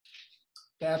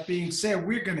That being said,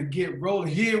 we're going to get rolling.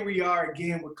 Here we are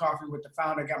again with Coffee with the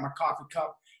Founder. Got my coffee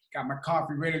cup, got my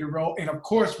coffee ready to roll. And of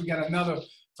course, we got another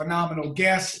phenomenal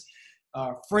guest,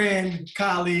 friend,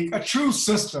 colleague, a true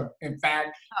sister, in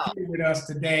fact, here with us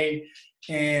today.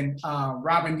 And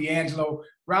Robin DiAngelo.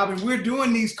 Robin, we're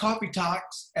doing these coffee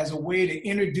talks as a way to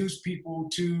introduce people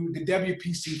to the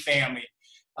WPC family,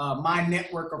 my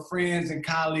network of friends and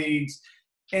colleagues,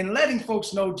 and letting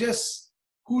folks know just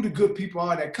who the good people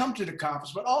are that come to the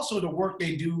conference, but also the work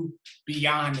they do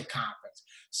beyond the conference.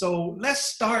 So let's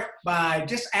start by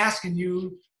just asking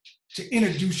you to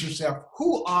introduce yourself.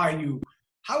 Who are you?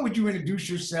 How would you introduce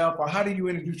yourself, or how do you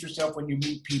introduce yourself when you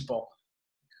meet people?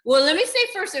 Well, let me say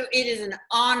first, it is an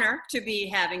honor to be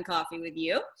having coffee with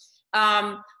you.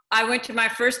 I went to my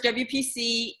first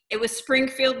WPC. It was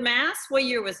Springfield, Mass. What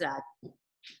year was that? Do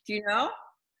you know?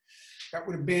 That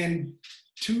would have been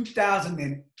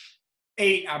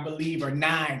 2008, I believe, or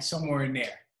 9, somewhere in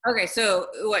there. Okay, so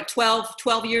what,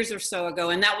 12 years or so ago,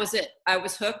 and that was it. I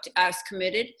was hooked. I was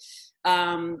committed.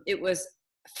 It was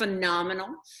phenomenal.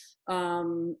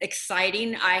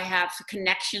 Exciting. I have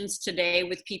connections today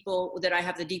with people that I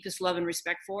have the deepest love and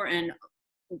respect for, and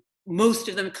most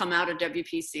of them come out of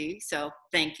WPC, so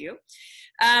thank you.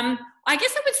 I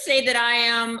guess I would say that I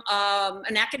am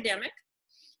an academic,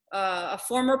 a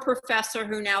former professor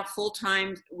who now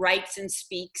full-time writes and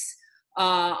speaks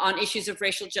on issues of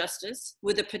racial justice,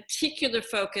 with a particular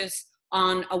focus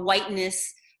on a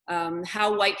whiteness,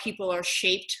 how white people are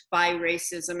shaped by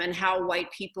racism, and how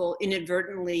white people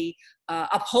inadvertently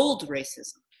uphold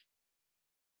racism.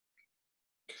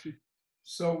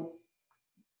 So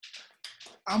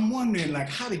I'm wondering, like,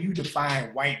 how do you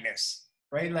define whiteness,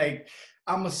 right? Like,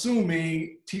 I'm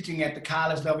assuming teaching at the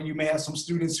college level, you may have some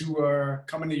students who are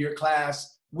coming to your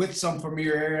class with some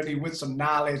familiarity, with some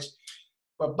knowledge,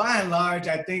 but by and large,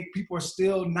 I think people are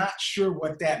still not sure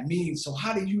what that means. So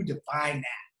how do you define that?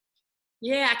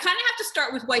 Yeah, I kind of have to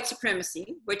start with white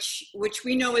supremacy, which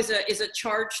we know is a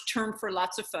charged term for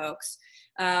lots of folks.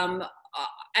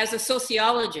 As a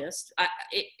sociologist,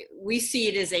 we see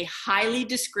it as a highly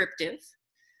descriptive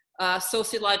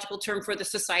sociological term for the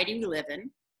society we live in,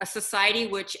 a society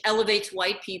which elevates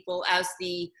white people as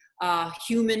the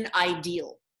human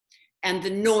ideal and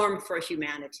the norm for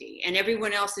humanity, and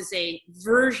everyone else is a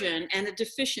version and a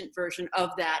deficient version of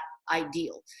that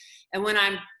ideal. And when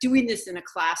I'm doing this in a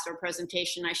class or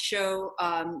presentation, I show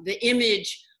the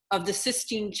image of the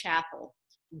Sistine Chapel,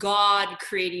 God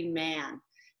creating man.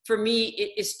 For me,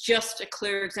 it is just a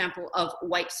clear example of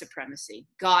white supremacy.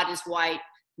 God is white,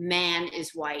 man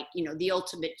is white, you know, the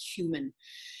ultimate human.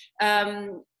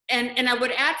 And I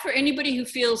would add, for anybody who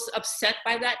feels upset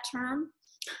by that term,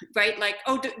 right? Like,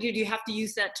 oh, do you have to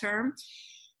use that term?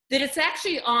 That it's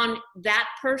actually on that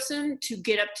person to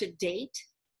get up to date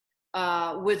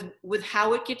with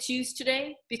how it gets used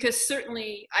today, because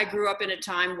certainly I grew up in a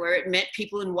time where it meant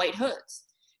people in white hoods,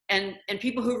 and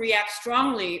people who react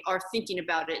strongly are thinking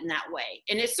about it in that way.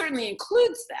 And it certainly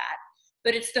includes that,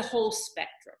 but it's the whole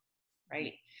spectrum,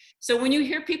 right? So when you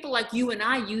hear people like you and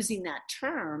I using that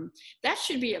term, that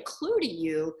should be a clue to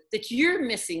you that you're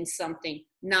missing something,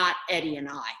 not Eddie and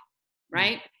I,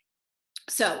 right?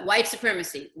 So white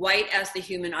supremacy, white as the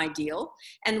human ideal,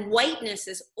 and whiteness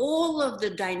is all of the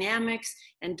dynamics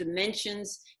and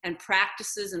dimensions and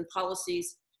practices and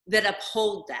policies that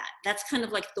uphold that. That's kind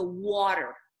of like the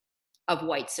water of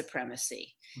white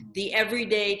supremacy, the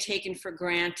everyday taken for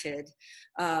granted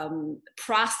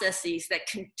processes that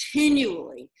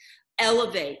continually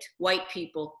elevate white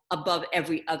people above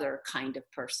every other kind of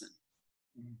person.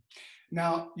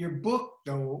 Now, your book,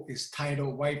 though, is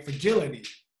titled White Fragility.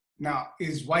 Now,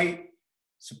 is white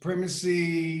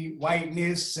supremacy,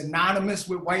 whiteness synonymous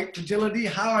with white fragility?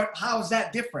 How is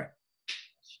that different?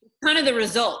 Kind of the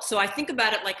result. So I think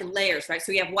about it like in layers, right?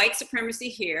 So we have white supremacy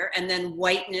here, and then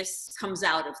whiteness comes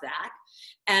out of that.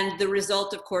 And the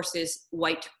result, of course, is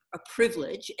white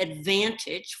privilege,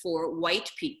 advantage for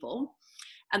white people.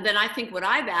 And then I think what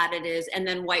I've added is, and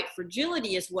then white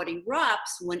fragility is what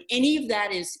erupts when any of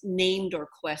that is named or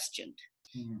questioned,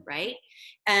 right?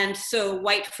 And so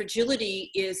white fragility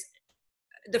is,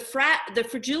 the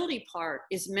fragility part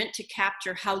is meant to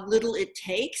capture how little it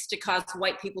takes to cause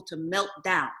white people to melt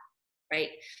down, right?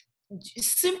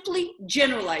 Simply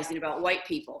generalizing about white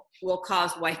people will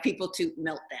cause white people to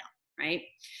melt down, right?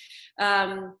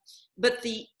 But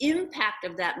the impact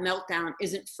of that meltdown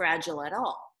isn't fragile at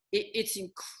all. It's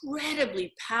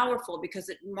incredibly powerful because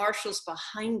it marshals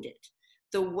behind it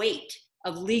the weight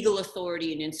of legal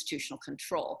authority and institutional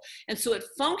control. And so it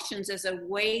functions as a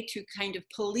way to kind of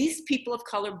police people of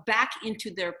color back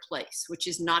into their place, which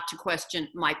is not to question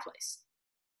my place.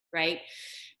 right?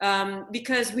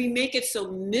 Because we make it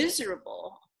so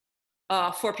miserable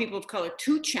for people of color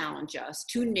to challenge us,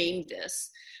 to name this,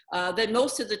 that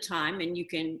most of the time, and you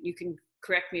can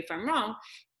correct me if I'm wrong,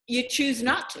 you choose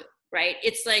not to, right?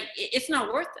 It's like, it's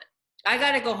not worth it. I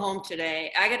got to go home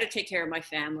today. I got to take care of my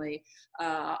family.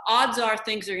 Odds are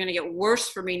things are going to get worse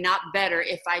for me, not better,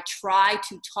 if I try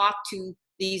to talk to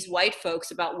these white folks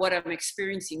about what I'm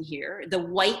experiencing here, the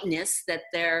whiteness that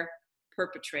they're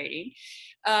perpetrating.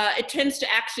 It tends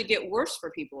to actually get worse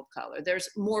for people of color. There's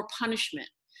more punishment.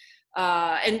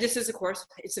 And this is, of course,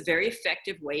 it's a very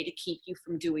effective way to keep you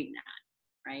from doing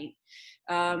that,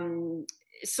 right?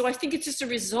 So I think it's just a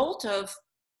result of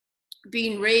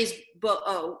being raised, but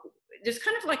there's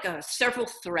kind of like several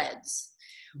threads.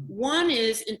 One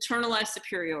is internalized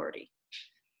superiority,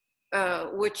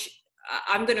 which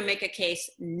I'm going to make a case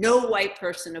no white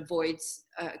person avoids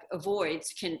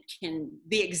can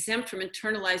be exempt from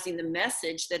internalizing the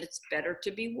message that it's better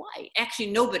to be white.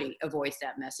 Actually, nobody avoids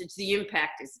that message. The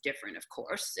impact is different, of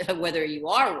course, whether you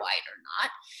are white or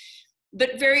not.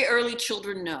 But very early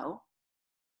children know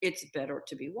it's better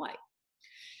to be white.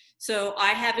 So I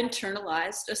have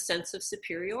internalized a sense of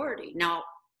superiority. Now,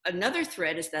 another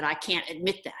thread is that I can't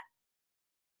admit that,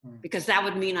 because that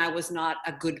would mean I was not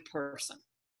a good person,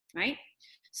 right?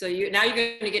 So now you're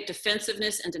going to get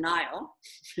defensiveness and denial.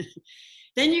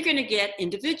 Then you're going to get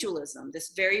individualism,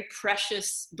 this very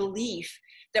precious belief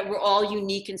that we're all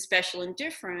unique and special and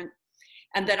different,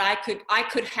 and that I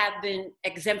could have been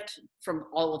exempt from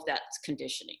all of that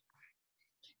conditioning.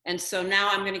 And so now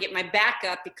I'm going to get my back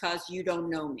up because you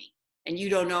don't know me and you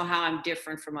don't know how I'm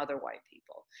different from other white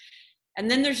people.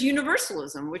 And then there's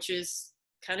universalism, which is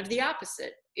kind of the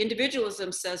opposite.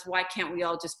 Individualism says, why can't we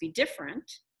all just be different?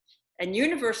 And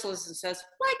universalism says,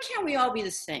 why can't we all be the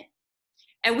same?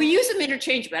 And we use them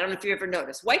interchangeably. I don't know if you ever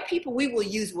noticed. White people, we will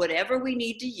use whatever we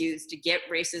need to use to get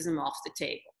racism off the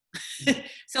table.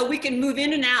 So we can move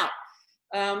in and out.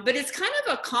 But it's kind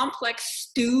of a complex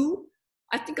stew.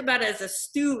 I think about it as a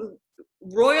stew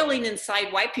roiling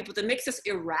inside white people that makes us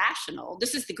irrational.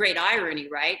 This is the great irony,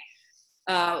 right?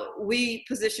 We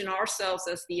position ourselves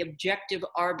as the objective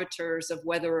arbiters of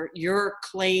whether your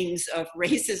claims of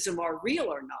racism are real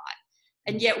or not.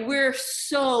 And yet we're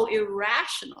so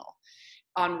irrational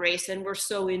on race, and we're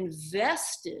so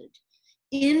invested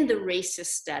in the racist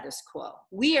status quo.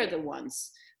 We are the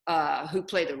ones who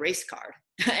play the race card,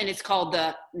 and it's called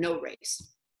the no race.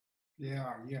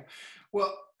 Yeah.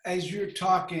 Well, as you're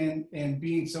talking and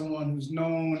being someone who's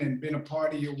known and been a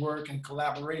part of your work and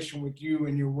collaboration with you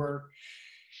and your work,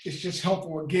 it's just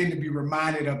helpful again to be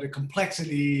reminded of the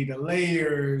complexity, the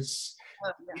layers,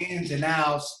 ins and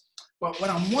outs. But what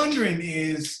I'm wondering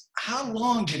is, how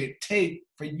long did it take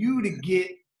for you to get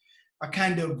a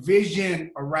kind of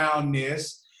vision around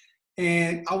this?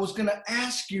 And I was going to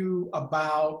ask you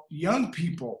about young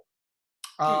people.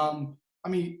 I'm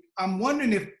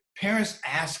wondering if parents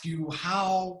ask you,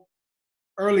 how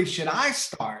early should I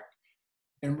start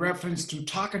in reference to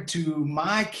talking to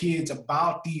my kids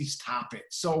about these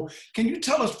topics? So can you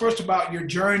tell us first about your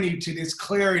journey to this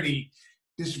clarity,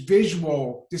 this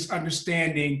visual, this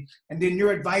understanding, and then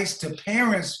your advice to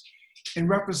parents in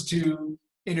reference to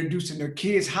introducing their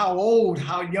kids, how old,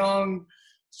 how young,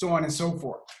 so on and so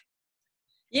forth?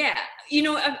 Yeah,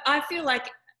 I feel like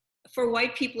for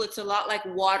white people, it's a lot like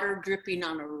water dripping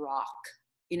on a rock,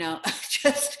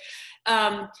 just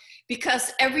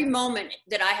because every moment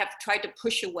that I have tried to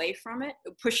push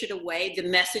it away, the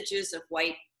messages of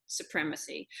white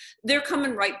supremacy, they're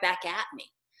coming right back at me.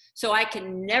 So I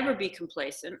can never be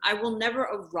complacent. I will never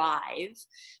arrive.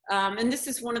 And this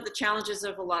is one of the challenges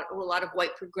of a lot of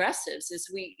white progressives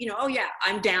is oh yeah,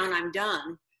 I'm down, I'm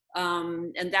done.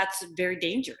 And that's very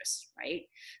dangerous, right?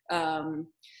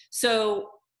 So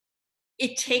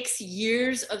it takes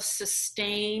years of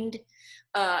sustained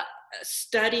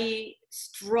study,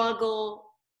 struggle,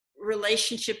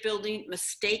 relationship building,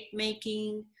 mistake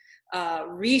making,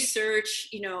 research.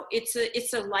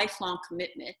 It's a lifelong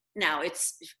commitment. Now,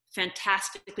 it's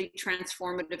fantastically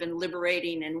transformative and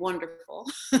liberating and wonderful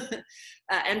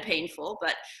and painful.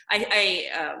 But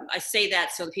I say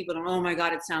that so that people don't, oh my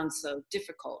God, it sounds so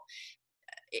difficult.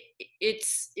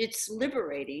 It's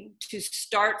liberating to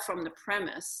start from the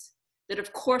premise that,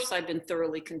 of course, I've been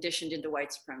thoroughly conditioned into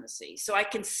white supremacy. So I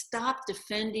can stop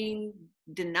defending,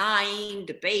 denying,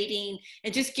 debating,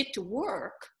 and just get to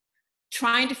work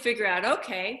trying to figure out,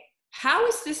 okay, how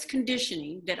is this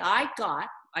conditioning that I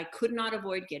could not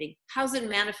avoid getting, how's it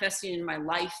manifesting in my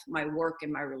life, my work,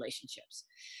 and my relationships?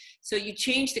 So you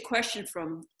change the question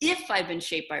from if I've been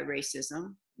shaped by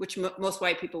racism, which most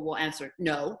white people will answer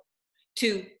no,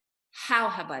 to how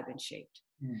have I been shaped?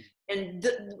 Mm.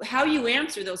 And how you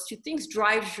answer those two things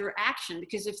drives your action,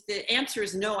 because if the answer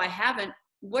is no, I haven't,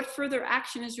 what further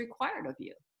action is required of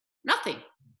you? Nothing.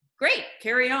 Great,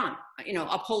 carry on,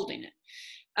 upholding it.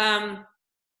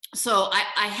 So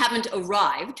I haven't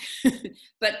arrived,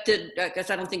 but because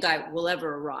I don't think I will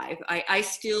ever arrive. I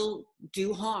still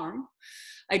do harm.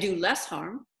 I do less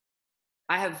harm.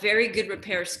 I have very good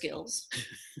repair skills,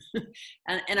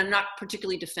 and I'm not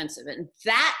particularly defensive. And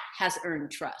that has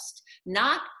earned trust.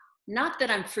 Not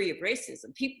that I'm free of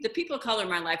racism. The people of color in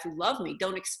my life who love me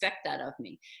don't expect that of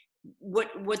me. What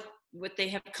they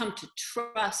have come to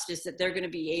trust is that they're going to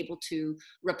be able to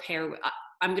repair.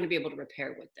 I'm going to be able to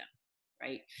repair with them.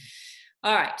 Right.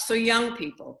 All right. So young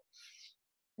people,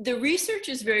 the research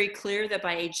is very clear that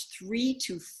by age 3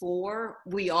 to 4,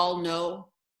 we all know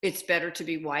it's better to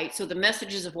be white. So the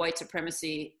messages of white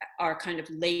supremacy are kind of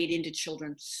laid into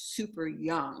children super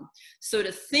young. So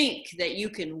to think that you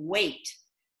can wait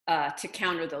to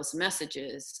counter those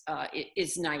messages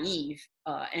is naive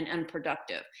and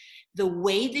unproductive. The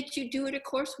way that you do it, of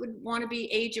course, would want to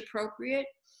be age appropriate.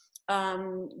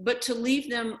 But to leave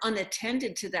them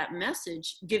unattended to that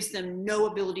message gives them no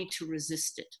ability to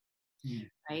resist it,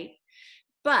 right?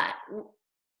 But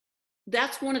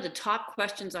that's one of the top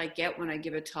questions I get when I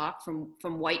give a talk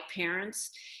from white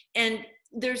parents. And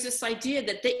there's this idea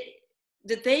that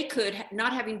they could,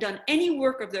 not having done any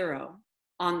work of their own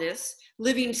on this,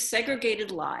 living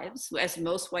segregated lives, as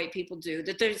most white people do,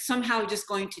 that they're somehow just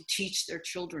going to teach their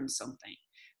children something,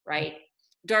 right?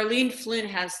 Darlene Flynn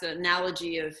has the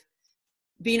analogy of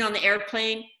being on the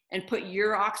airplane and put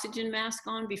your oxygen mask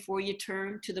on before you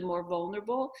turn to the more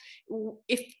vulnerable.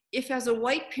 If as a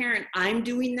white parent, I'm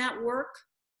doing that work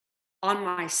on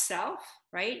myself,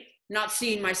 right? Not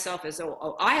seeing myself as,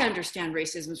 oh, I understand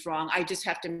racism is wrong, I just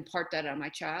have to impart that on my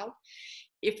child.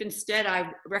 If instead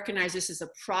I recognize this as a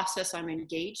process I'm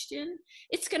engaged in,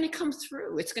 it's going to come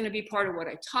through. It's going to be part of what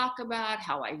I talk about,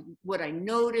 what I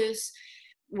notice.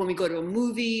 When we go to a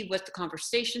movie, what the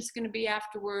conversation is going to be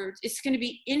afterwards. It's going to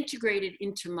be integrated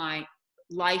into my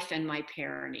life and my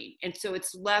parenting. And so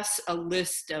it's less a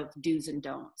list of do's and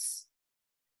don'ts.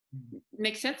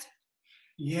 Make sense?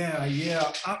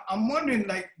 Yeah. I'm wondering,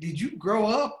 did you grow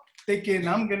up thinking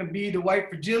I'm going to be the white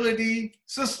fragility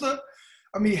sister?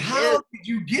 I mean, how did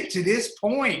you get to this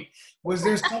point? Was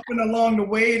there something along the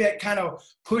way that kind of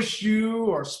pushed you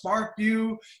or sparked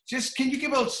you? Just, can you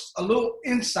give us a little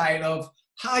insight of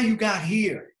how you got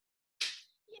here?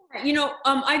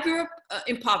 I grew up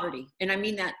in poverty, and I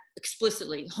mean that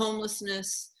explicitly.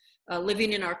 Homelessness,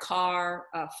 living in our car,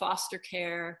 foster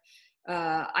care.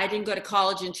 I didn't go to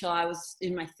college until I was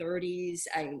in my 30s.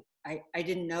 I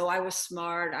didn't know I was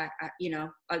smart.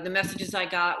 The messages I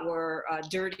got were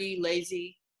dirty,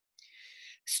 lazy,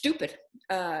 stupid.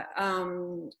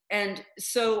 And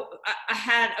so I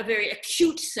had a very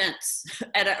acute sense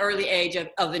at an early age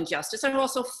of injustice. I'm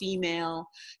also female,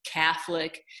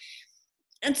 Catholic.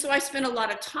 And so I spent a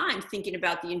lot of time thinking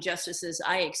about the injustices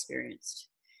I experienced.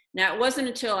 Now, it wasn't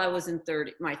until I was in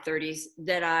my 30s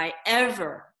that I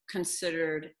ever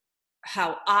considered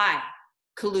how I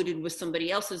colluded with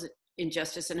somebody else's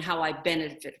injustice and how I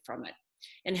benefited from it,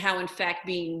 and how, in fact,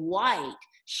 being white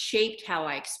shaped how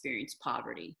I experienced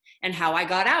poverty and how I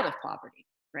got out of poverty,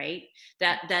 right?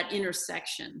 That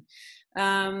intersection.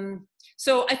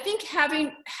 So I think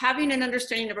having an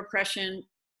understanding of oppression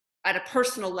at a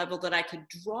personal level that I could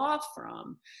draw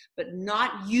from, but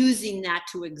not using that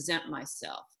to exempt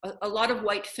myself. A lot of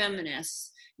white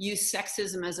feminists use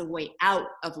sexism as a way out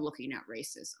of looking at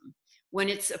racism, when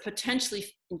it's a potentially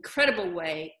incredible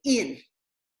way in,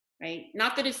 right?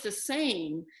 Not that it's the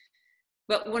same,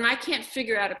 but when I can't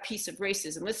figure out a piece of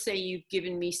racism, let's say you've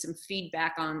given me some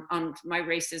feedback on my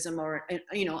racism or,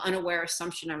 unaware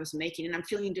assumption I was making, and I'm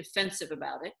feeling defensive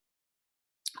about it.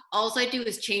 All I do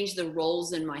is change the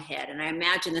roles in my head. And I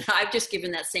imagine that I've just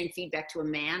given that same feedback to a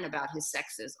man about his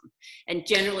sexism. And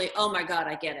generally, oh my God,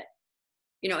 I get it.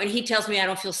 And he tells me I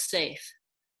don't feel safe,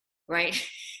 right?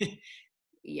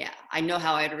 Yeah, I know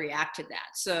how I'd react to that.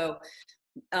 So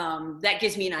that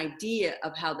gives me an idea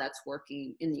of how that's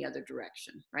working in the other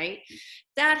direction, right?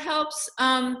 That helps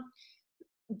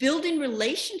building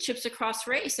relationships across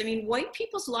race. I mean, white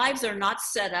people's lives are not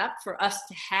set up for us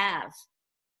to have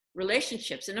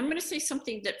relationships. And I'm going to say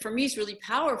something that for me is really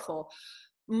powerful.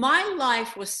 My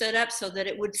life was set up so that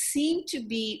it would seem to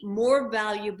be more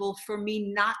valuable for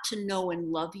me not to know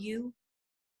and love you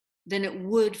than it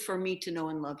would for me to know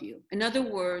and love you. In other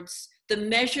words, the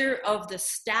measure of the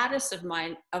status of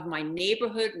my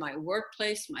neighborhood, my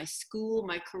workplace, my school,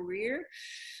 my career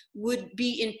would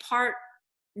be in part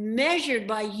measured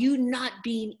by you not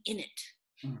being in it.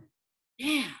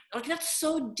 damn, like that's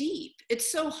so deep.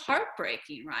 It's so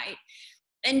heartbreaking, right?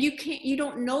 And you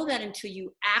don't know that until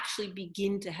you actually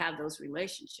begin to have those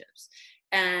relationships.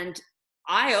 And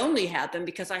I only had them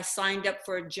because I signed up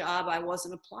for a job I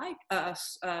wasn't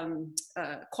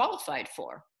qualified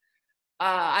for.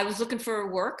 I was looking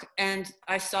for work and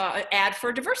I saw an ad for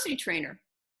a diversity trainer.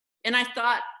 And I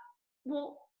thought,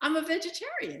 well, I'm a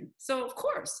vegetarian. So of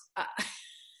course,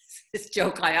 this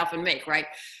joke I often make, right?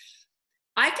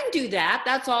 I can do that.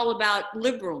 That's all about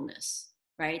liberalness,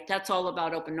 right? That's all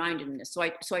about open-mindedness. So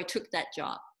I took that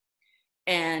job,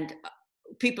 and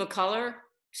people of color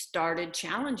started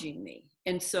challenging me.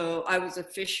 And so I was a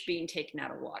fish being taken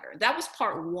out of water. That was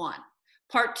part one.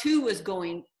 Part two was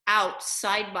going out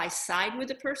side by side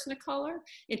with a person of color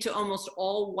into almost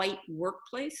all white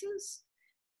workplaces,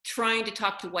 trying to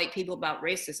talk to white people about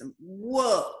racism.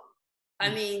 Whoa. I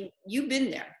mean, you've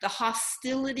been there. The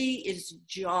hostility is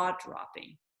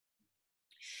jaw-dropping.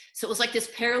 So it was like this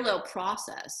parallel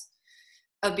process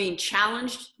of being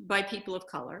challenged by people of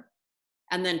color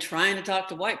and then trying to talk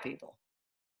to white people.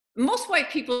 Most white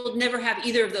people never have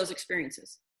either of those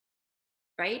experiences,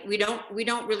 right? We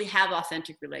don't really have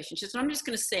authentic relationships. And I'm just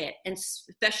going to say it, and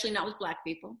especially not with Black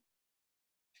people.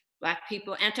 Black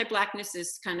people, anti-Blackness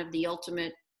is kind of the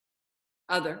ultimate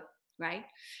other, right?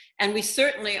 And we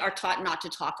certainly are taught not to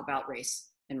talk about race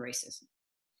and racism.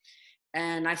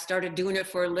 And I started doing it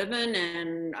for a living,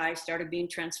 and I started being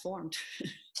transformed.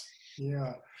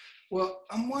 Yeah. Well,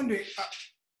 I'm wondering,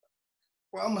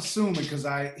 I'm assuming, because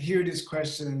I hear this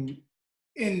question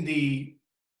in the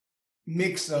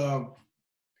mix of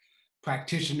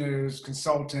practitioners,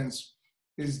 consultants,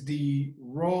 is the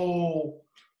role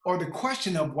or the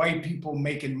question of white people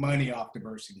making money off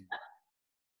diversity.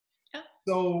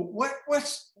 So what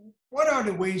are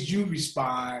the ways you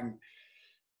respond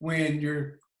when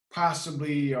you're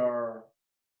possibly or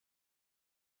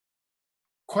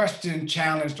question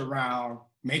challenged around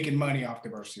making money off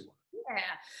diversity work?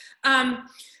 Yeah,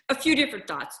 a few different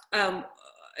thoughts,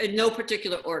 in no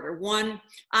particular order. One,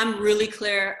 I'm really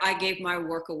clear. I gave my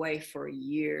work away for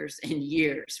years and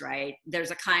years, right?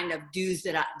 There's a kind of dues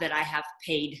that I have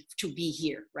paid to be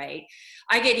here, right?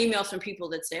 I get emails from people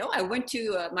that say, oh, I went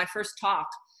to my first talk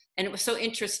and it was so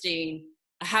interesting.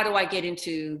 How do I get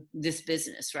into this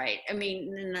business, right? I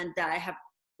mean, and I have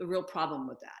a real problem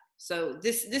with that. So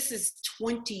this is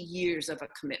 20 years of a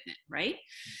commitment, right?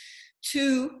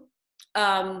 Two,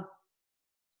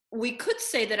 we could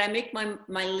say that I make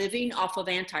my living off of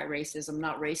anti-racism,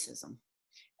 not racism.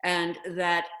 And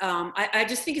that I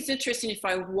just think it's interesting. If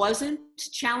I wasn't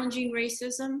challenging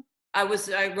racism,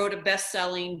 I wrote a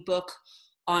best-selling book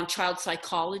on child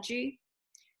psychology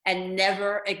and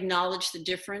never acknowledged the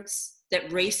difference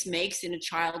that race makes in a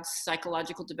child's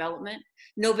psychological development.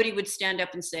 Nobody would stand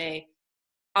up and say,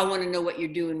 I want to know what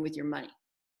you're doing with your money,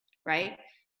 right?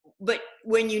 But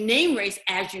when you name race,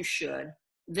 as you should,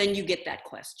 then you get that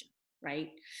question, right?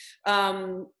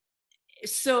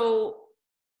 So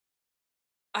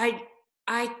I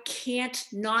can't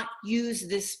not use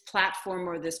this platform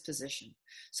or this position.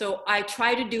 So I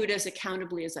try to do it as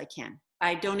accountably as I can.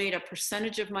 I donate a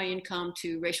percentage of my income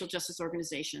to racial justice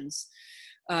organizations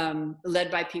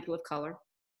led by people of color.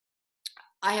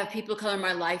 I have people of color in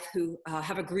my life who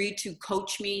have agreed to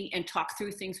coach me and talk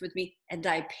through things with me, and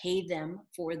I pay them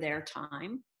for their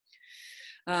time.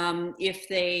 If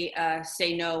they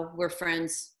say, no, we're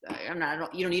friends, you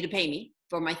don't need to pay me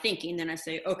for my thinking, then I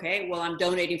say, okay, well, I'm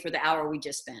donating for the hour we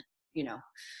just spent,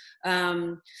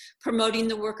 promoting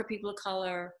the work of people of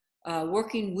color,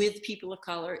 working with people of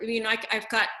color. I mean, I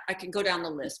can go down the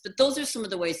list, but those are some of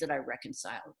the ways that I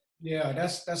reconcile. Yeah,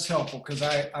 that's helpful, because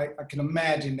I can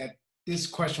imagine that this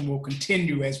question will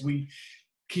continue as we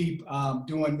keep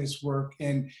doing this work.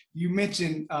 And you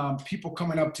mentioned people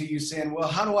coming up to you saying, well,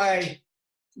 how do I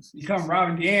become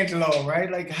Robin DiAngelo, right?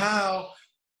 Like, how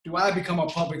do I become a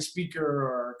public speaker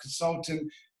or a consultant?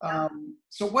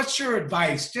 So what's your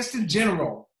advice, just in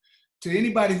general, to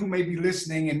anybody who may be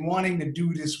listening and wanting to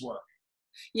do this work?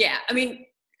 Yeah, I mean,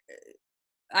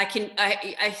 I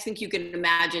think you can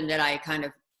imagine that I kind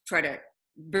of try to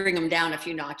bring them down a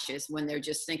few notches when they're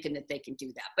just thinking that they can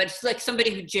do that. But it's like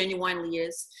somebody who genuinely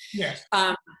is. Yes.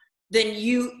 Then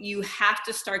you have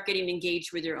to start getting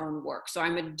engaged with your own work. So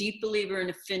I'm a deep believer in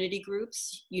affinity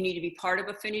groups. You need to be part of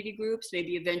affinity groups,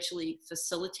 maybe eventually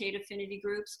facilitate affinity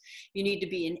groups. You need to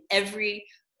be in every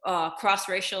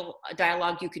cross-racial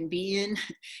dialogue you can be in.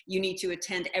 You need to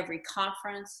attend every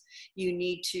conference. You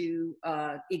need to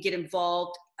get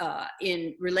involved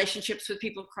in relationships with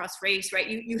people across race, right?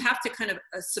 You have to kind of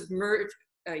submerge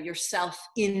yourself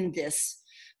in this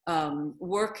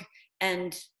work,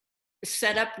 and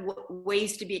set up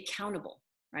ways to be accountable,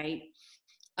 right?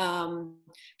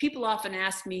 People often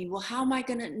ask me, well, how am I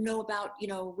going to know about,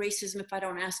 racism if I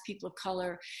don't ask people of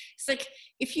color? It's like,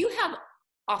 if you have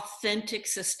authentic,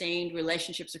 sustained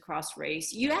relationships across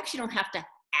race, you actually don't have to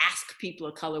ask people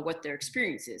of color what their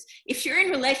experience is. If you're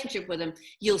in relationship with them,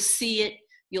 you'll see it,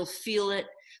 you'll feel it.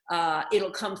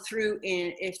 It'll come through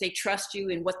if they trust you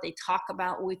in what they talk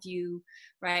about with you,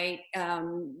 right?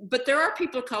 But there are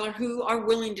people of color who are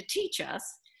willing to teach us,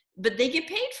 but they get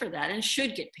paid for that and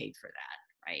should get paid for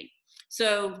that, right?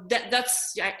 So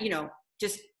that's,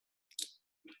 just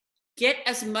get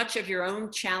as much of your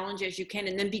own challenge as you can,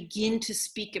 and then begin to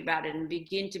speak about it and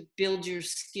begin to build your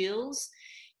skills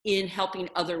in helping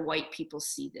other white people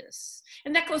see this.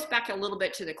 And that goes back a little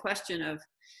bit to the question of,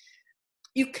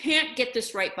 you can't get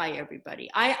this right by everybody.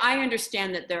 I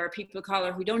understand that there are people of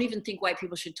color who don't even think white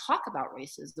people should talk about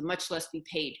racism, much less be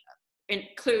paid. And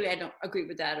clearly I don't agree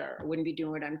with that, or I wouldn't be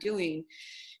doing what I'm doing.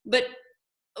 But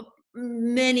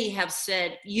many have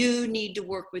said, you need to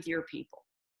work with your people.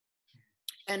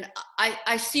 And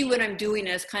I see what I'm doing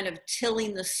as kind of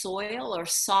tilling the soil or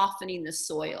softening the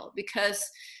soil, because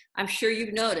I'm sure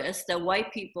you've noticed that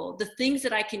white people, the things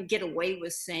that I can get away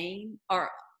with saying are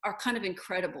kind of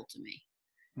incredible to me,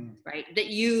 right? That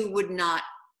you would not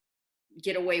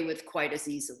get away with quite as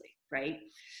easily, right?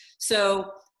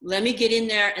 So let me get in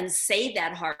there and say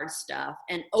that hard stuff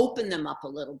and open them up a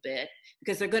little bit,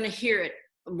 because they're going to hear it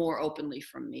more openly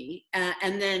from me.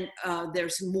 And then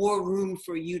there's more room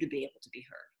for you to be able to be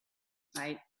heard,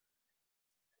 right?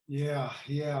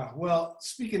 Yeah. Well,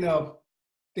 speaking of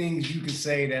things you can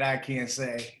say that I can't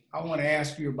say, I want to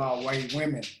ask you about white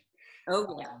women.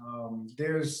 Oh, yeah.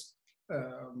 There's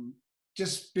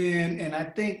just been, and I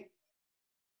think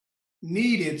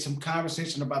needed, some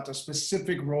conversation about the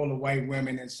specific role of white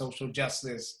women in social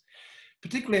justice,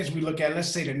 particularly as we look at, let's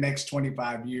say, the next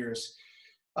 25 years.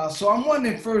 So I'm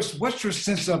wondering first, what's your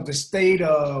sense of the state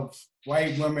of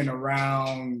white women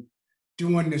around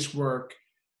doing this work,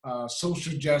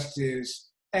 social justice,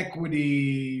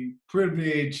 equity,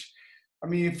 privilege? I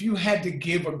mean, if you had to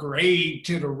give a grade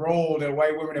to the role that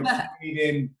white women have played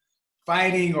in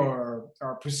fighting or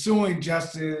pursuing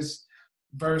justice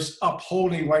versus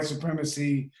upholding white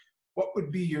supremacy, what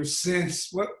would be your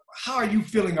sense? How are you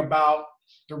feeling about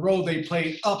the role they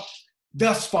played up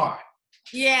thus far?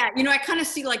 Yeah, I kind of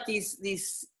see like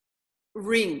these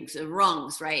rungs,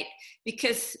 right?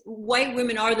 Because white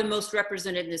women are the most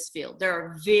represented in this field. There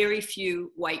are very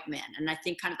few white men, and I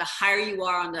think kind of the higher you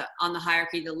are on the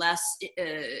hierarchy, the less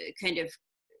kind of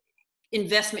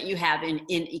investment you have in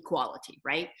equality,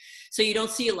 right? So you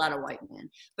don't see a lot of white men.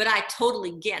 But I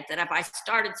totally get that if I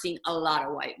started seeing a lot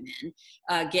of white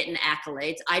men getting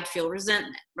accolades, I'd feel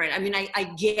resentment, right? I mean, I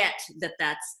get that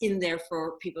that's in there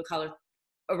for people of color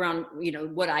around,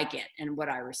 what I get and what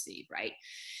I receive, right?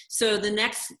 So the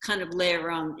next kind of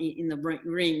layer on in the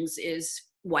rings is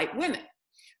white women,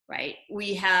 right?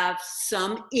 We have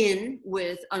some in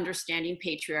with understanding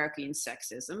patriarchy and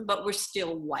sexism, but we're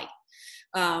still white.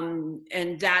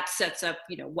 And that sets up,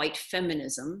 white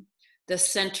feminism, the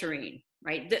centering,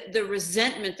 right? The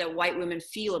resentment that white women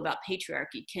feel about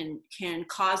patriarchy can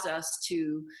cause us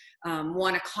to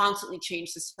want to constantly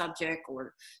change the subject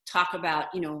or talk about,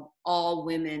 all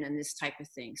women and this type of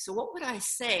thing. So what would I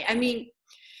say? I mean,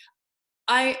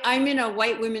 I'm in a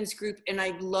white women's group, and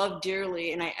I love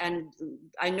dearly, and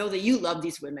I know that you love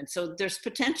these women. So there's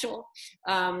potential.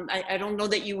 I don't know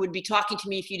that you would be talking to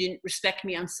me if you didn't respect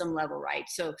me on some level, right?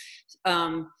 So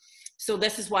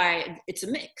this is why it's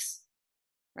a mix,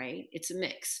 right? It's a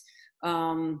mix.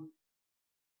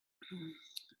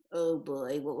 Oh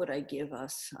boy, what would I give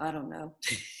us? I don't know.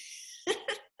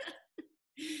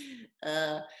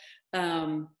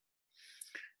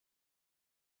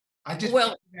 I just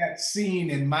that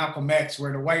scene in Malcolm X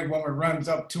where the white woman runs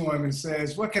up to him and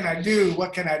says, "What can I do?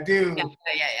 What can I do?" Yeah.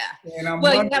 And I'm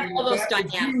wondering if that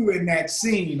was you in that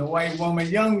scene, a white woman,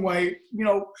 young white,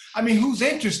 I mean, who's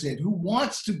interested, who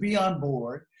wants to be on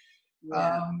board.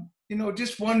 Yeah.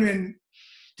 Just wondering,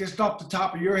 just off the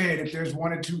top of your head, if there's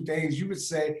one or two things you would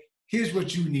say, here's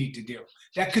what you need to do.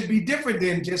 That could be different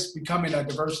than just becoming a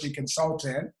diversity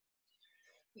consultant.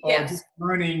 Or just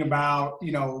learning about,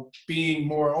 being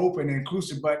more open and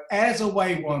inclusive. But as a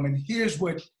white woman, here's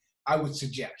what I would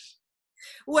suggest.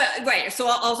 Well, right. So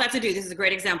all I have to do, this is a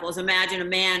great example, is imagine a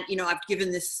man, I've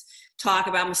given this talk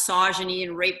about misogyny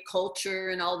and rape culture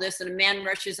and all this, and a man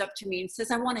rushes up to me and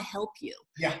says, "I want to help you."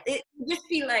 Yeah. It would just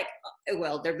be like,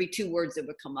 well, there'd be two words that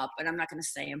would come up, but I'm not going to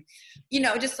say them.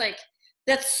 Just like,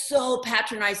 that's so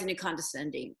patronizing and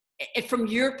condescending. If from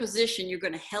your position, you're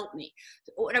going to help me.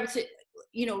 What I would say,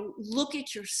 look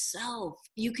at yourself.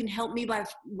 You can help me by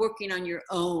working on your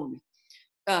own,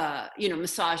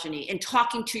 misogyny, and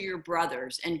talking to your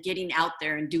brothers and getting out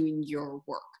there and doing your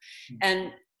work. Mm-hmm.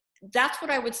 And that's what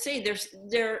I would say. There's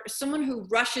someone who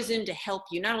rushes in to help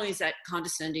you. Not only is that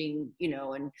condescending,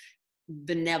 and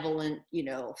benevolent,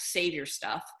 savior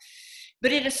stuff,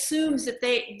 but it assumes that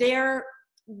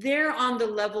they're on the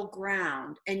level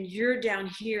ground and you're down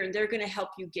here and they're going to help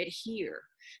you get here.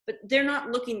 But they're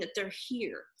not looking that they're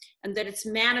here and that it's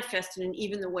manifested in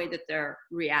even the way that they're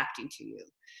reacting to you.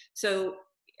 So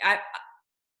I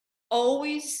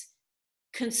always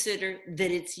consider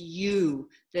that it's you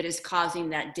that is causing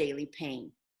that daily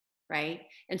pain, right?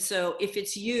 And so if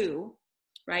it's you,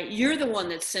 right, you're the one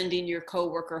that's sending your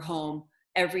coworker home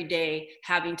every day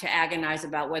having to agonize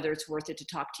about whether it's worth it to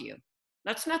talk to you.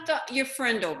 That's not your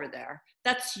friend over there.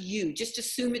 That's you. Just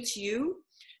assume it's you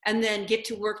and then get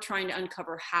to work trying to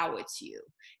uncover how it's you.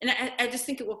 And I just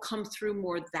think it will come through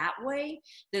more that way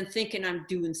than thinking I'm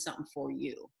doing something for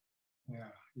you.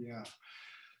 Yeah.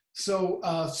 So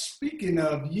speaking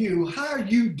of you, how are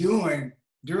you doing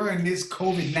during this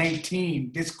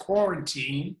COVID-19, this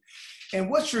quarantine? And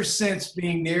what's your sense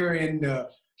being there in the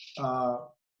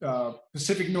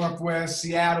Pacific Northwest,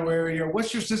 Seattle area?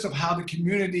 What's your sense of how the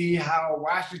community, how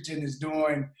Washington is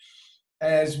doing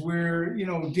as we're,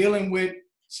 dealing with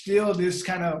still this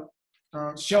kind of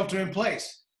shelter in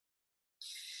place?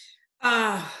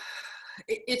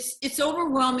 It's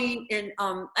overwhelming, and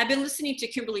I've been listening to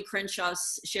Kimberly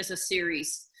Crenshaw's. She has a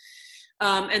series,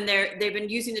 and they've been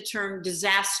using the term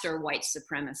disaster white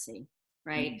supremacy,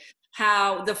 right? Mm-hmm.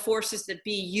 How the forces that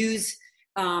be use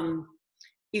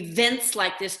events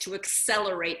like this to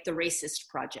accelerate the racist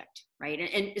project, right?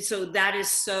 And so that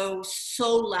is so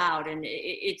loud, and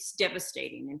it's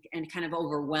devastating and kind of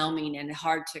overwhelming and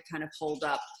hard to kind of hold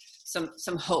up some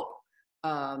hope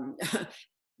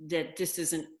that this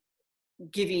isn't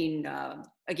giving,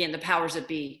 again, the powers that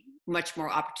be much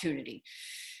more opportunity.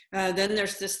 Then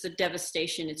there's the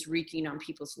devastation it's wreaking on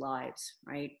people's lives,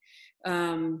 right?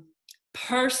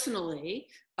 Personally,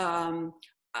 I'm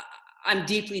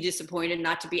deeply disappointed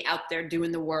not to be out there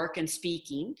doing the work and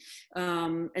speaking.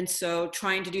 And so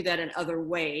trying to do that in other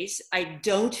ways. I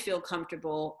don't feel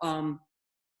comfortable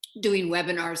doing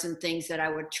webinars and things that I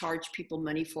would charge people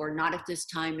money for, not at this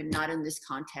time and not in this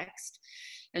context.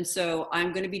 And so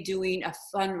I'm going to be doing a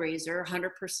fundraiser,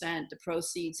 100%. The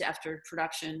proceeds after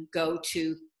production go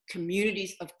to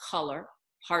communities of color,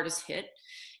 hardest hit.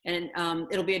 And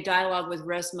it'll be a dialogue with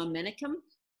Resmaa Menakem.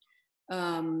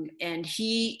 And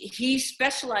he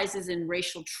specializes in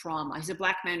racial trauma. He's a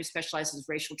Black man who specializes in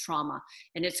racial trauma.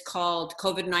 And it's called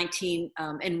COVID-19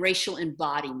 and Racial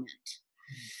Embodiment.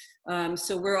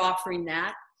 So we're offering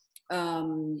that.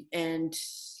 And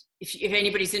if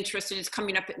anybody's interested, it's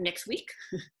coming up next week.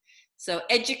 So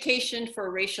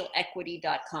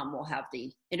educationforracialequity.com will have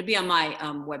it'll be on my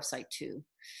website too.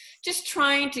 Just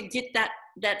trying to get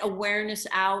that awareness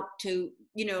out to,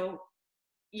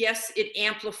 yes, it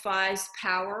amplifies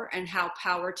power and how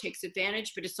power takes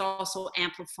advantage, but it's also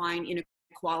amplifying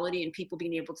inequality and people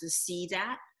being able to see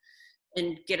that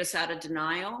and get us out of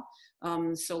denial.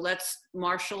 So let's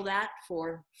marshal that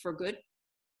for good.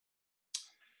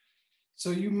 So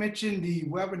you mentioned the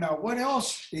webinar. What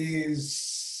else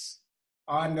is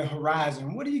on the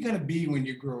horizon? What are you going to be when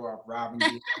you grow up, Robin?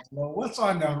 What's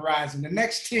on the horizon? The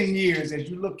next 10 years, as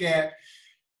you look at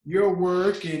your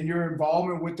work and your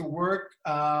involvement with the work,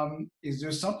 is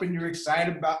there something you're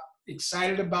excited about,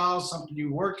 something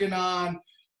you're working on?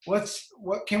 What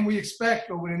can we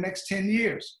expect over the next 10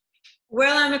 years?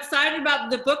 Well, I'm excited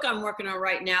about the book I'm working on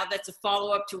right now. That's a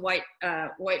follow-up to White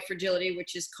Fragility,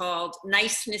 which is called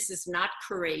Niceness is Not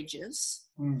Courageous,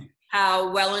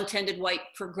 How Well-Intended White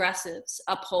Progressives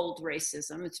Uphold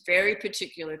Racism. It's very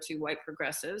particular to white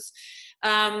progressives.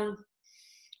 And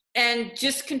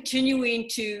just continuing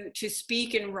to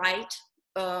speak and write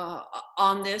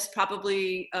on this,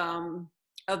 probably I'm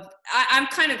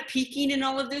kind of peaking in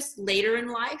all of this later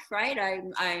in life, right?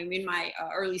 I'm in my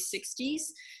early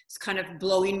 60s. It's kind of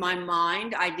blowing my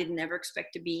mind. I didn't ever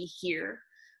expect to be here,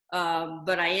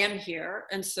 but I am here.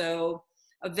 And so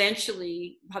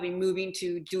eventually probably moving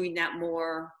to doing that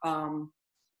more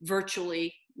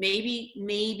virtually,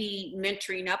 maybe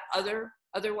mentoring up other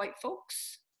white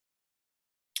folks.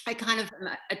 I kind of am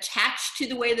attached to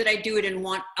the way that I do it, and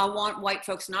I want white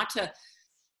folks not to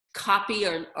copy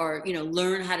or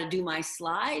learn how to do my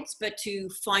slides, but to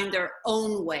find their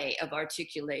own way of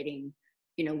articulating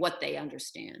what they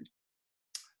understand.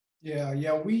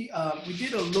 Yeah. We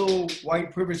did a little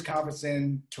white privilege conference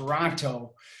in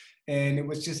Toronto, and it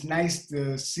was just nice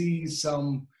to see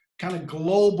some kind of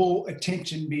global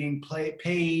attention being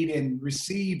paid and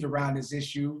received around this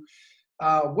issue.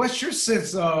 What's your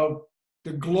sense of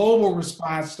the global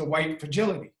response to white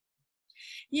fragility?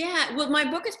 Yeah, well, my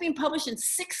book is being published in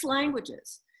 6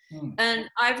 languages. And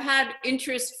I've had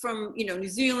interest from, New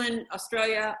Zealand,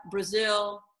 Australia,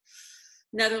 Brazil,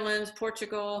 Netherlands,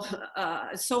 Portugal,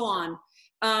 so on.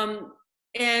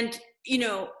 And,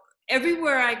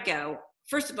 everywhere I go,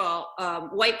 first of all,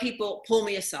 white people pull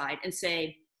me aside and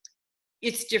say,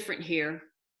 it's different here.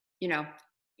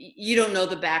 You don't know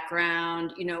the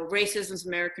background, racism's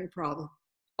American problem,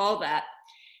 all that.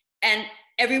 And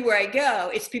everywhere I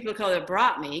go, it's people of color that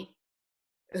brought me,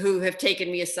 who have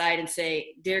taken me aside and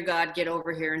say, dear God, get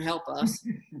over here and help us.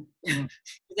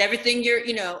 Everything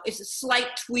it's slight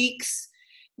tweaks,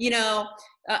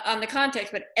 on the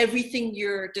context, but everything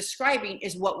you're describing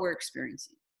is what we're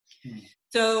experiencing.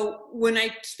 So when I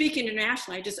speak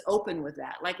internationally, I just open with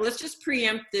that. Like, let's just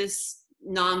preempt this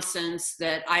nonsense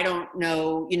that I don't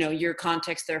know, your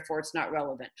context, therefore it's not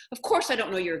relevant. Of course, I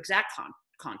don't know your exact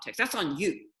context. That's on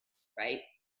you, right?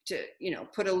 To,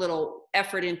 put a little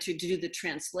effort into to do the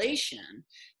translation,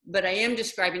 but I am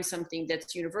describing something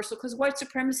that's universal because white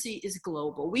supremacy is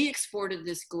global. We exported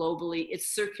this globally. It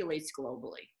circulates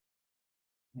globally.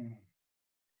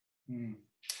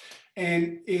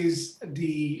 And is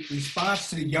the response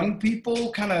to the young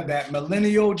people kind of that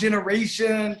millennial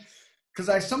generation? Because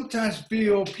I sometimes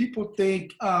feel people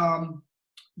think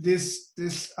this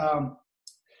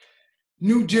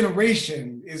new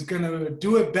generation is going to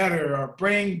do it better or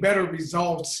bring better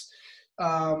results.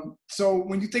 So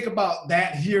when you think about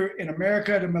that here in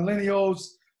America, the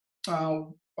millennials,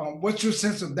 what's your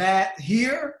sense of that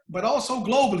here, but also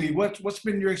globally? What's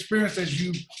been your experience as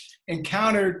you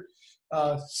encountered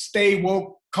stay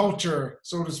woke culture,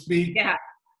 so to speak,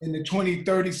 in the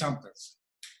 20-30 somethings?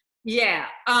 Yeah,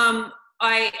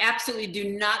 I absolutely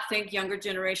do not think younger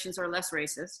generations are less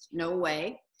racist. No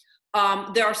way.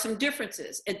 There are some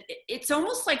differences. It's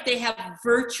almost like they have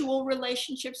virtual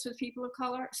relationships with people of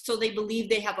color, so they believe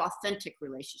they have authentic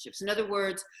relationships. In other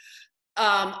words,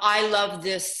 I love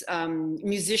this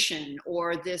musician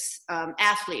or this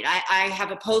athlete. I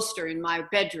have a poster in my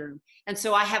bedroom, and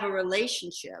so I have a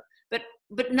relationship,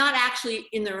 but not actually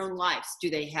in their own lives do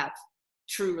they have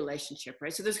true relationship,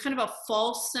 right? So there's kind of a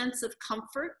false sense of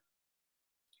comfort.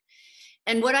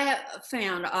 And what I have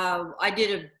found, I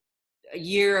did a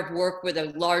year of work with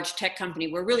a large tech company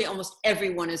where really almost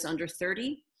everyone is under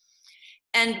 30.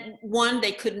 And one,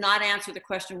 they could not answer the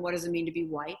question, what does it mean to be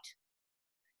white?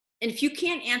 And if you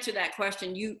can't answer that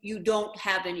question, you don't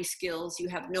have any skills, you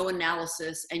have no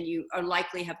analysis, and you are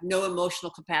likely have no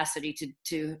emotional capacity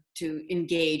to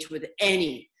engage with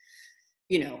any,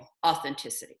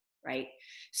 authenticity, right?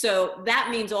 So that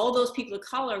means all those people of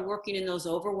color working in those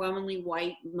overwhelmingly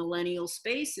white millennial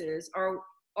spaces are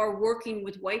working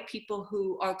with white people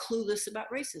who are clueless about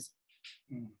racism.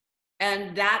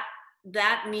 And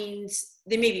that means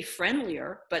they may be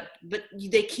friendlier, but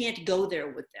they can't go there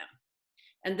with them.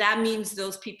 And that means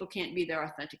those people can't be their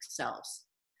authentic selves.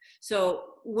 So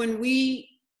when we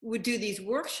would do these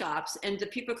workshops and the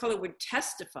people of color would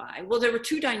testify, well, there were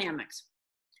 2 dynamics.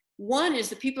 One is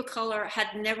the people of color had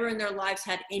never in their lives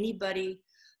had anybody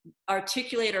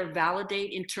articulate or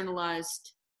validate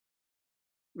internalized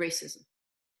racism.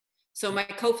 So my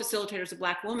co-facilitator is a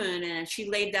Black woman, and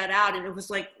she laid that out, and it was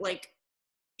like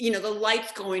the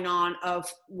lights going on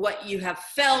of what you have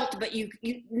felt, but you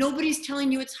nobody's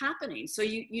telling you it's happening. So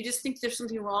you just think there's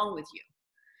something wrong with you.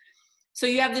 So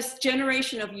you have this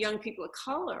generation of young people of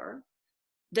color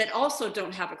that also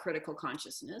don't have a critical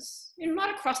consciousness, not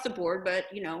across the board, but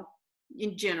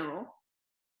in general.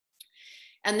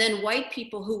 And then white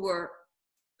people who were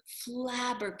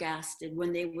flabbergasted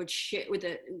when they would share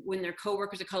when their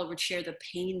coworkers of color would share the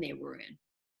pain they were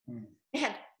in. They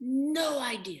had no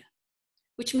idea,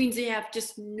 which means they have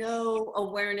just no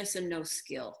awareness and no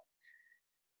skill.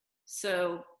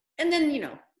 So, and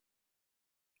then,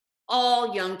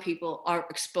 all young people are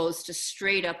exposed to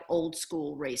straight up old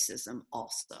school racism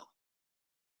also,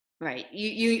 right?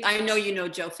 I know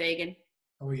Joe Fagan.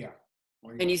 Oh yeah.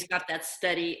 And he's got that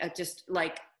study of just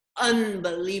like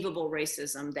unbelievable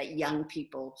racism that young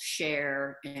people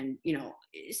share. And,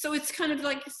 so it's kind of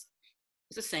like, it's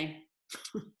the same.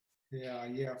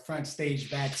 Yeah. Front stage,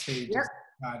 backstage. Yep.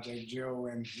 Project Joe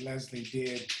and Leslie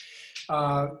did.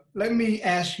 Let me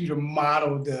ask you to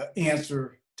model the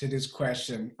answer to this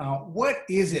question. What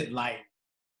is it like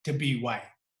to be white?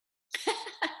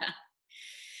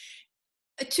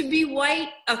 To be white,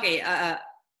 okay,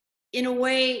 in a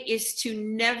way, is to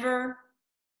never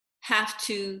have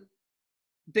to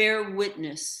bear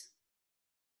witness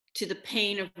to the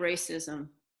pain of racism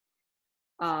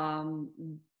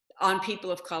on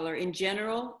people of color in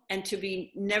general, and to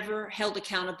be never held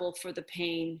accountable for the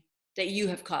pain that you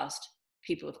have caused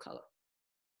people of color.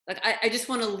 Like, I just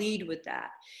want to lead with that.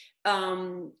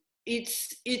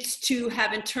 It's to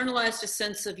have internalized a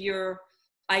sense of your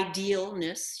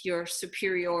idealness, your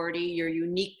superiority, your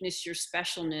uniqueness, your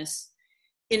specialness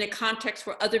in a context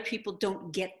where other people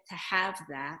don't get to have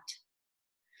that.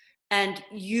 And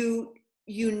you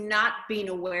not being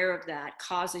aware of that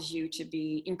causes you to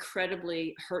be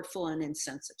incredibly hurtful and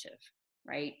insensitive,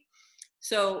 right?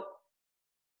 So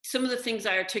some of the things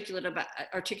I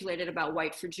articulated about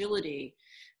white fragility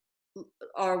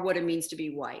are what it means to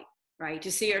be white, right?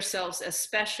 To see ourselves as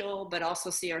special, but also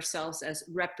see ourselves as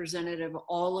representative of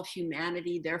all of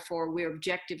humanity. Therefore, we're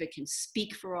objective. It can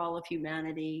speak for all of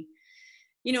humanity.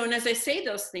 You know, and as I say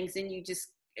those things, then you just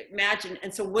imagine,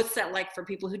 and so what's that like for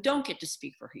people who don't get to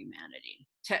speak for humanity?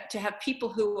 To have people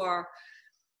who are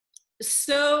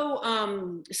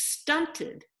so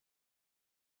stunted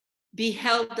be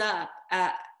held up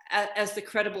as the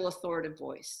credible authoritative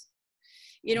voice.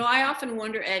 You know, I often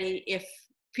wonder, Eddie, if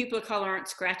people of color aren't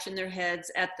scratching their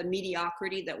heads at the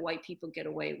mediocrity that white people get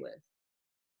away with.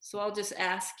 So I'll just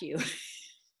ask you,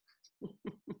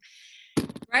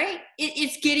 right?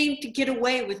 It's getting to get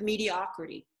away with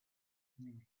mediocrity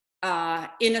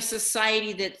in a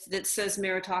society that says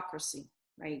meritocracy,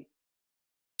 right?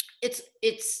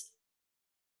 It's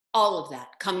all of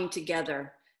that coming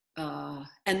together and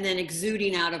then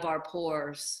exuding out of our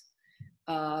pores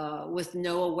with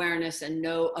no awareness and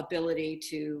no ability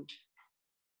to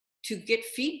get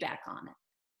feedback on it.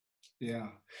 Yeah.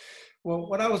 Well,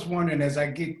 what I was wondering as I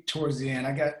get towards the end,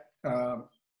 I got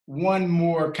one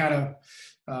more kind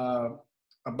of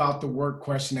about the work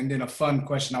question and then a fun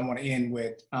question I want to end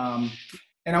with. And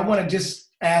I want to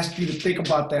just ask you to think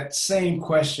about that same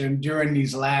question during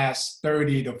these last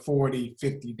 30 to 40,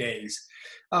 50 days.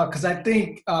 Because I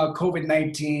think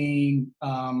COVID-19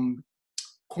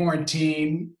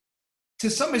 quarantine, to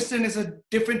some extent, is a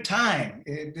different time.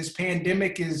 This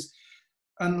pandemic is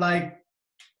unlike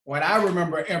what I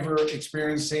remember ever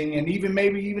experiencing, and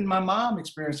maybe even my mom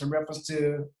experienced in reference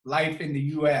to life in the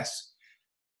US.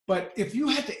 But if you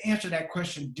had to answer that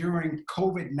question during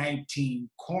COVID-19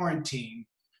 quarantine,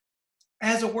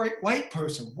 as a white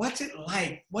person, what's it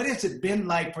like? What has it been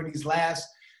like for these last,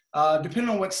 depending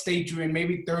on what state you're in,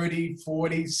 maybe 30,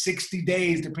 40, 60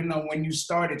 days, depending on when you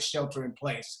started shelter in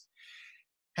place?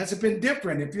 Has it been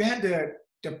different? If you had to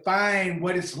define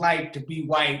what it's like to be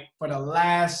white for the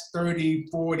last 30,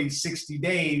 40, 60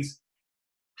 days,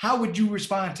 how would you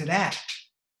respond to that?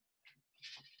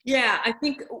 Yeah, I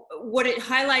think what it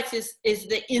highlights is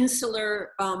the insular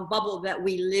bubble that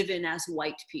we live in as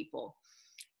white people,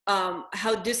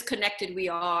 how disconnected we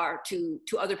are to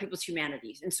other people's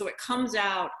humanities. And so it comes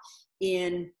out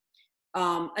in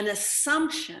an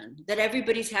assumption that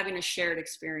everybody's having a shared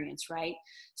experience, right?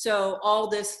 So all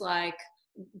this like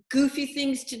goofy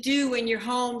things to do when you're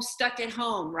home, stuck at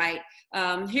home, right?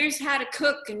 Here's how to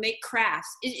cook and make crafts.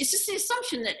 It's just the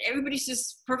assumption that everybody's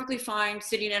just perfectly fine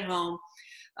sitting at home,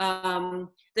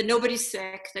 that nobody's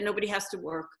sick, that nobody has to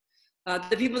work.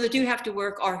 The people that do have to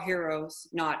work are heroes,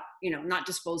 not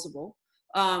disposable.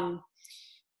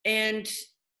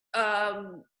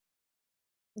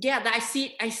 Yeah, I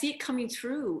see it coming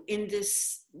through in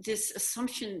this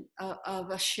assumption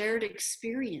of a shared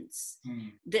experience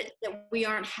that we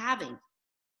aren't having,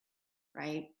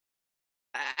 right?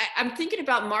 I'm thinking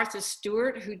about Martha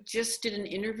Stewart, who just did an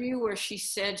interview where she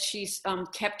said she's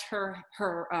kept her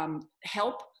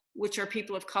help, which are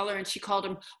people of color, and she called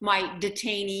them my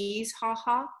detainees,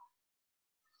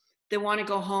 They want to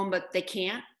go home, but they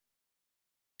can't.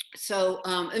 So,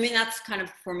 I mean, that's kind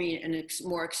of, for me, a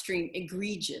more extreme,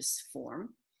 egregious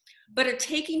form, but a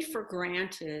taking for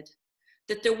granted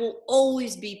that there will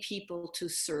always be people to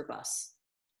serve us,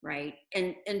 right?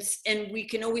 And we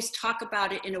can always talk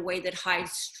about it in a way that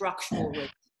hides structural racism.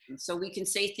 So we can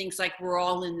say things like, we're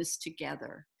all in this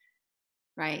together,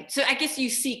 right? So I guess you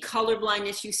see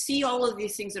colorblindness, you see all of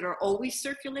these things that are always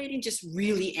circulating, just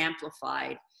really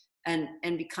amplified and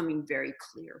becoming very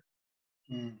clear.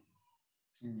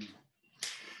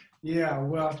 Yeah,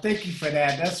 well, thank you for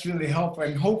that. That's really helpful,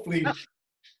 and hopefully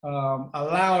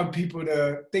allowing people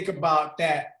to think about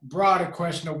that broader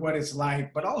question of what it's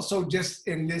like, but also just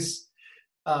in this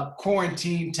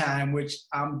quarantine time, which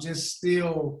I'm just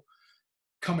still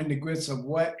coming to grips of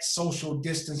what social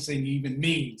distancing even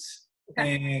means,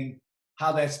 and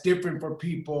how that's different for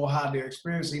people, how they're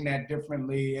experiencing that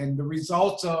differently, and the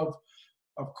results of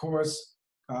course,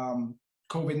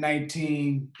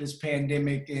 COVID-19, this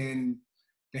pandemic, and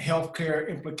the healthcare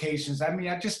implications. I mean,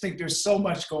 I just think there's so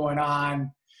much going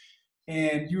on.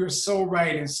 And you are so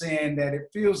right in saying that it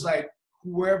feels like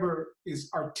whoever is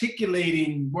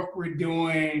articulating what we're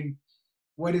doing,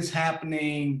 what is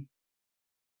happening,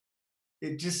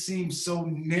 it just seems so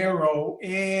narrow.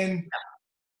 And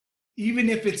even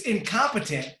if it's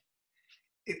incompetent,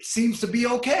 it seems to be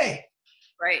okay.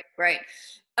 Right, right.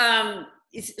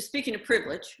 Speaking of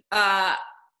privilege,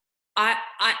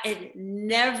 it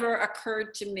never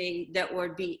occurred to me that there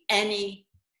would be any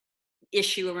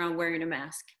issue around wearing a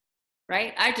mask.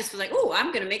 Right? I just was like, oh,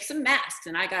 I'm going to make some masks.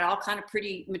 And I got all kind of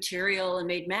pretty material and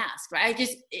made masks. Right?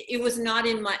 It was not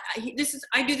in my,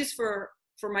 I do this for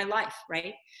my life,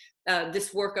 right?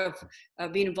 This work of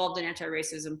being involved in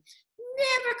anti-racism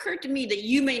never occurred to me that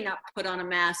you may not put on a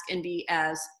mask and be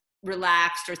as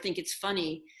relaxed or think it's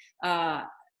funny.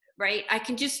 Right? I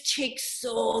can just take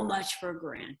so much for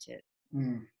granted.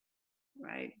 Mm.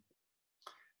 Right?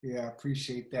 Yeah, I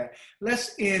appreciate that.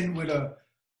 Let's end with a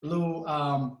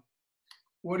little,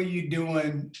 what are you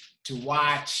doing to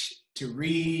watch, to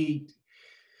read,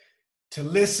 to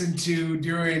listen to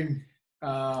during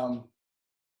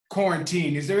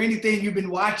quarantine? Is there anything you've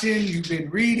been watching, you've been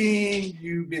reading,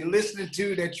 you've been listening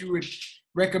to that you would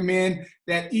recommend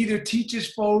that either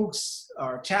teaches folks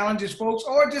or challenges folks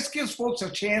or just gives folks a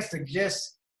chance to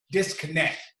just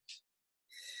disconnect?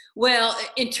 Well,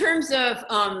 in terms of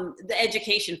the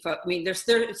education, I mean, there's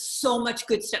so much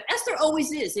good stuff, as there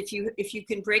always is. If you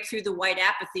can break through the white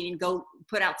apathy and go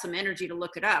put out some energy to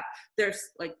look it up, there's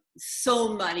like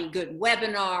so many good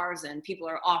webinars, and people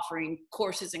are offering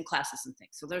courses and classes and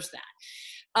things. So there's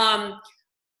that.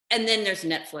 And then there's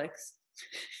Netflix.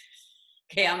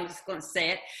 Okay, I'm just going to say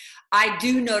it. I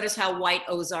do notice how white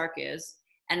Ozark is,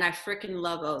 and I freaking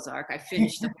love Ozark. I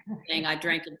finished the whole thing. I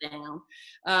drank it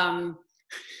down.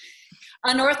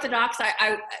 Unorthodox,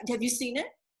 have you seen it?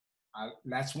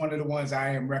 That's one of the ones I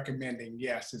am recommending.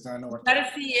 Yes, it's Unorthodox. Gotta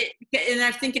see it, and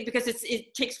I'm thinking because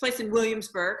it takes place in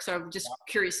Williamsburg, so I'm just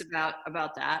curious about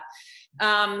that.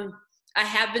 I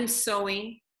have been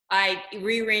sewing. I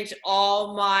rearranged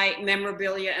all my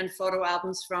memorabilia and photo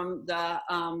albums from the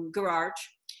garage.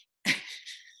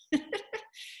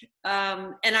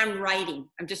 And I'm writing.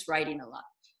 I'm just writing a lot.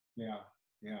 Yeah,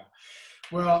 yeah.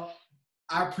 Well,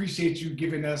 I appreciate you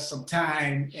giving us some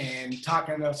time and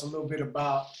talking to us a little bit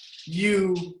about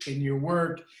you and your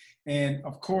work. And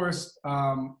of course,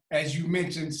 as you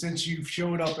mentioned, since you've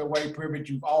showed up at White Privilege,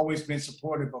 you've always been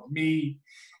supportive of me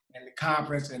and the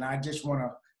conference. And I just want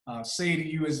to say to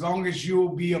you, as long as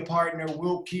you'll be a partner,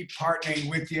 we'll keep partnering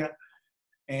with you.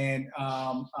 And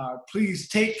please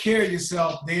take care of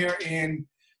yourself there in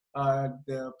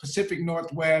the Pacific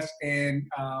Northwest. And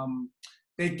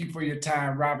thank you for your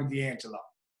time, Robert DiAngelo.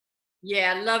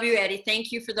 Yeah, love you, Eddie.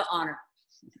 Thank you for the honor.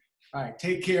 All right,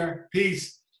 take care.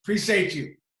 Peace. Appreciate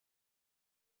you.